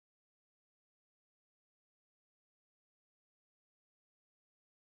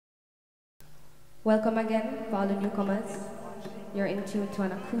Welcome again for all the newcomers. You're in tune to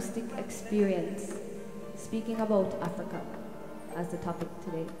an acoustic experience, speaking about Africa as the topic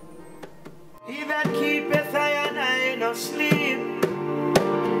today. He that keepeth I and I no sleep,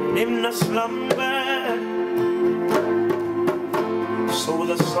 him no slumber. So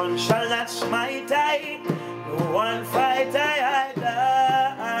the sun shall not smite I, no one fight I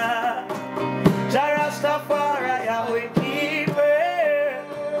either. Jah Rastafari our keeper,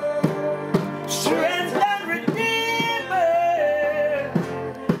 strength and redeemer,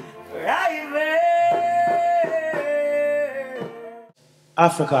 forever.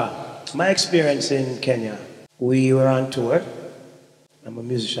 Africa. My experience in Kenya, we were on tour. I'm a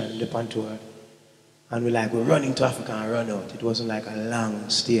musician, I'm on tour. And we're running to Africa and run out. It wasn't like a long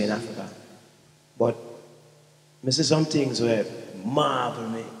stay in Africa. But I see some things where marvel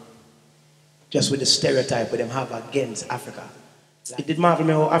me. Just with the stereotype that them have against Africa. It did marvel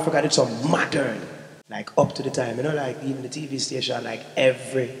me how Africa did some modern, like up to the time. You know, like even the TV station, like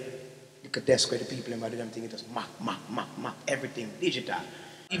every little desk where the people do them thing, it was Mac, everything digital.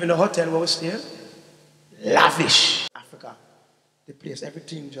 Even the hotel where we stay, lavish. Africa, the place,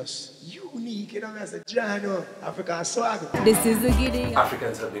 everything just unique. You know, as a Jano, Africa is so ugly. This is the giddy.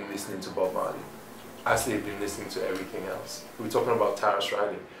 Africans have been listening to Bob Marley as they've been listening to everything else. We're talking about Tarrus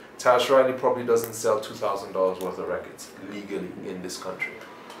Riley. Tarrus Riley probably doesn't sell $2,000 worth of records legally in this country.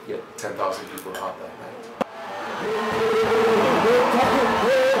 Yet 10,000 people out that night.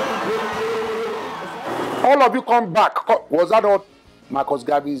 All of you come back. Was that what Marcus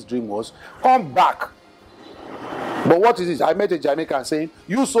Garvey's dream was? Come back. But what is this? I met a Jamaican saying,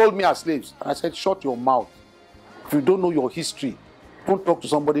 you sold me as slaves. And I said, shut your mouth. If you don't know your history, don't talk to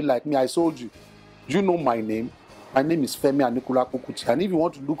somebody like me. I sold you. Do you know my name? My name is Femi Anikula Kukuchi. And if you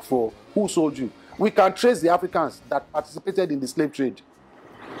want to look for who sold you, we can trace the Africans that participated in the slave trade.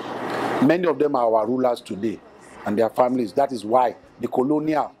 Many of them are our rulers today and their families. That is why the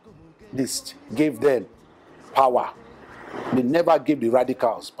colonialists gave them power. They never gave the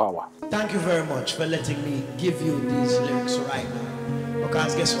radicals power. Thank you very much for letting me give you these lyrics right now.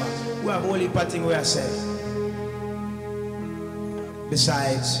 Because guess what? We have only parting where I said.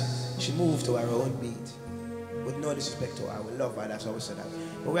 Besides, she moved to her own beat. With no disrespect to her, we love her, that's why we said that.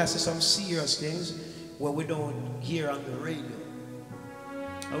 But we have to say some serious things where we don't hear on the radio.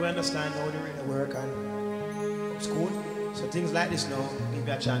 And we understand how the radio work and it's cool. So things like this now, give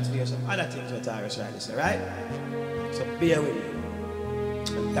you a chance to hear some other things with Tarrus Riley say, right? So bear with me.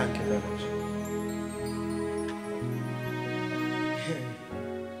 And thank you very much.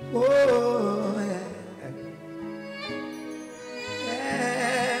 Oh, yeah.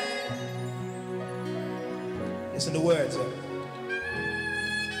 Yeah. Listen to the words.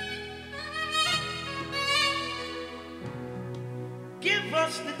 Give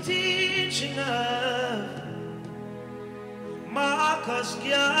us the teaching of Marcus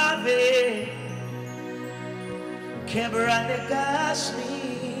Garvey. Kebranegas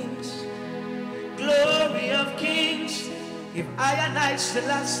means glory of kings. If I and I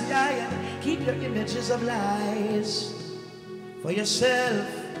still I keep your images of lies for yourself.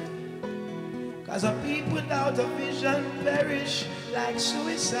 Cause a people without a vision perish like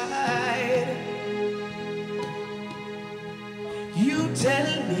suicide. You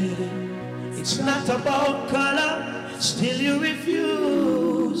tell me it's not about color, still you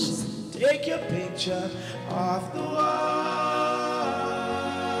refuse. Take your picture off the wall.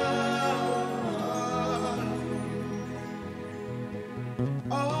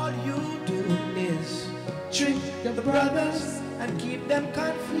 All you do is trick the brothers and keep them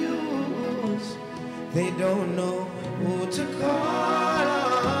confused. They don't know who to call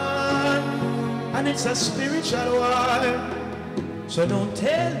on, and it's a spiritual war. So don't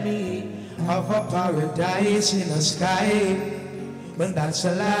tell me of a paradise in the sky, when that's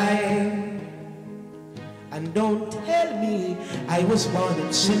a lie. And don't tell me I was born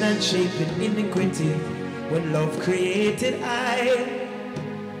in sin and shaped in iniquity, when love created I.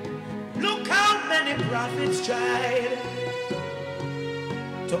 Look how many prophets tried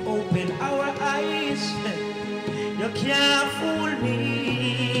to open our eyes. You can't fool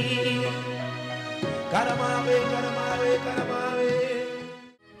me. Got 'em away, got 'em away, got 'em away.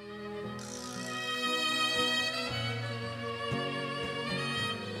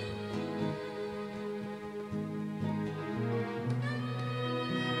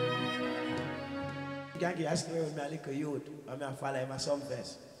 Gangi asked me with my little youth, and I follow my son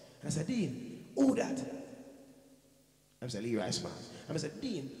first. And I said, Dean, who that? I said, Lee Rice man. I said,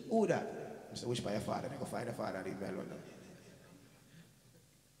 Dean, who that? I said, which by your father? I go find the father and leave me alone now.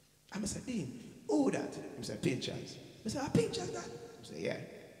 I said, Dean, who that? I said, Pinchers. I said, Pinchers that? I said, yeah.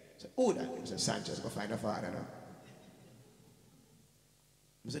 I said, who that? He said, Sanchez, go find a father now.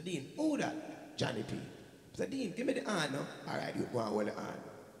 I said, Dean, who that? Johnny P. I said, Dean, give me the hand now. All right, you go and hold the hand.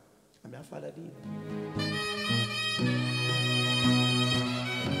 I'm your father, Dean.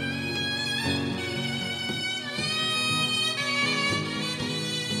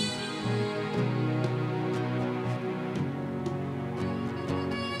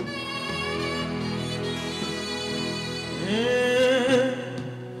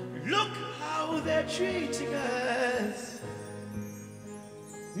 Look how they're treating us.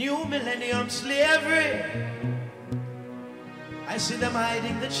 New millennium slavery. I see them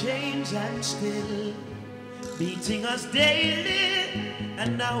hiding the chains and still beating us daily.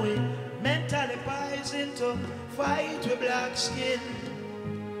 And now it mentally buys into fight with black skin.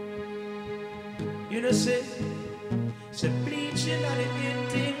 You know, say bleaching and it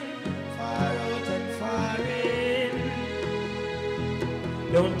painting far out and far in.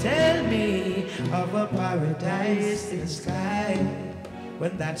 Don't tell me of a paradise in the sky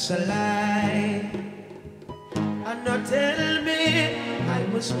when that's a lie. And not tell me I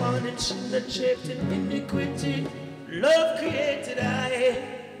was born in sin and shaped in iniquity. Love created I.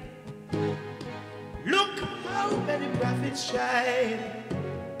 Look how many prophets shine.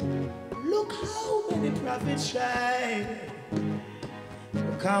 Look how many prophets shine.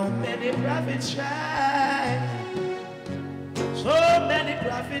 Look how many prophets shine. So many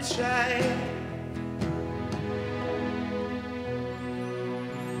prophets shine.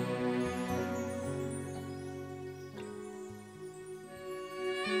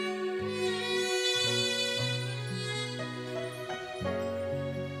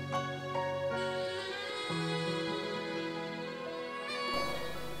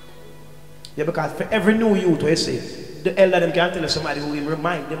 Yeah, because for every new youth we see, the elder them can tell us somebody who will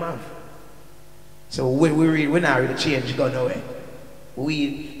remind them of. So when we read, we're not really change going away.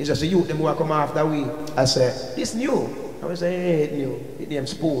 It's just the youth them who come after we. I say, this new. I would say, hey, it's new. It's named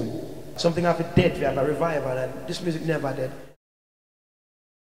Spoon. Something after dead, we have a revival, and this music never dead.